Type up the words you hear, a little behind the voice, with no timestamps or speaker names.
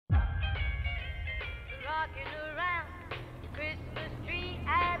walking around the Christmas tree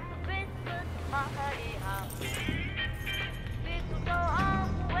at the Christmas party house. Mistletoe hung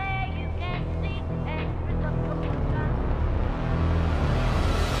where you can see every couple time.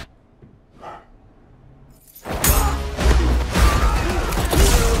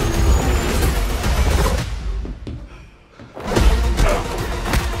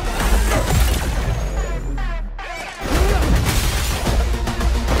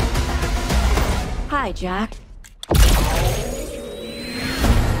 Hi, Jack.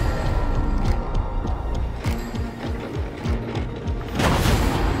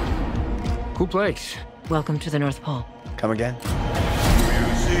 Cool place. Welcome to the North Pole. Come again?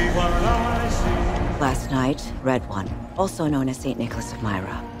 Last night, Red One, also known as St. Nicholas of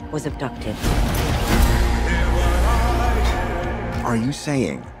Myra, was abducted. Are you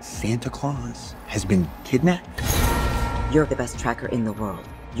saying Santa Claus has been kidnapped? You're the best tracker in the world.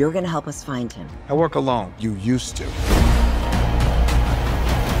 You're gonna help us find him. I work alone. You used to.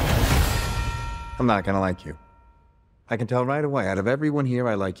 I'm not gonna like you. I can tell right away. Out of everyone here,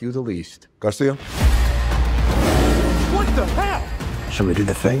 I like you the least. Garcia? What the hell? Shall we do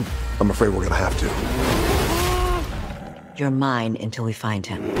the thing? I'm afraid we're gonna have to. You're mine until we find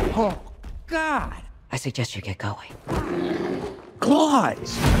him. Oh, God. I suggest you get going.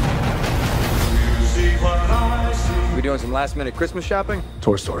 Claus! We doing some last-minute Christmas shopping?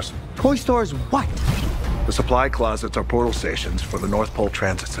 Toy stores. Toy stores what? The supply closets are portal stations for the North Pole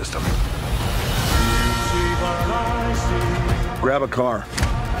transit system. Grab a car.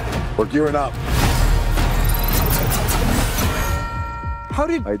 We're gearing up. How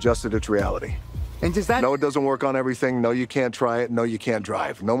did... I adjusted it to reality. And does that... No, it doesn't work on everything. No, you can't try it. No, you can't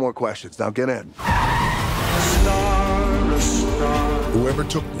drive. No more questions. Now get in. Whoever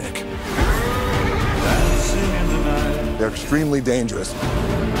took Nick. They're extremely dangerous.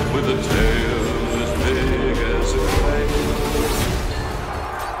 With a tail as big as a kite.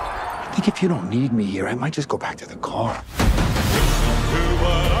 I think if you don't need me here, I might just go back to the car.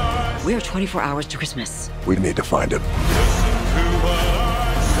 We are 24 hours to Christmas. We need to find him.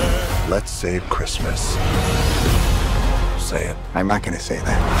 Let's save Christmas. Say it. I'm not gonna say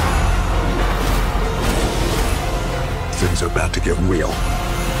that. Things are about to get real.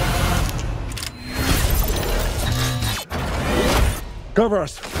 Cover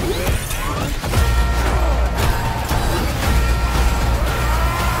us.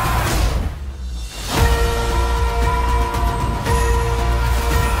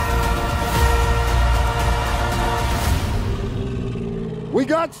 We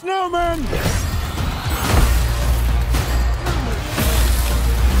got snowmen!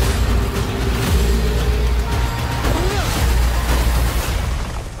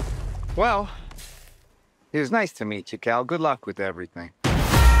 Well, it was nice to meet you, Cal. Good luck with everything.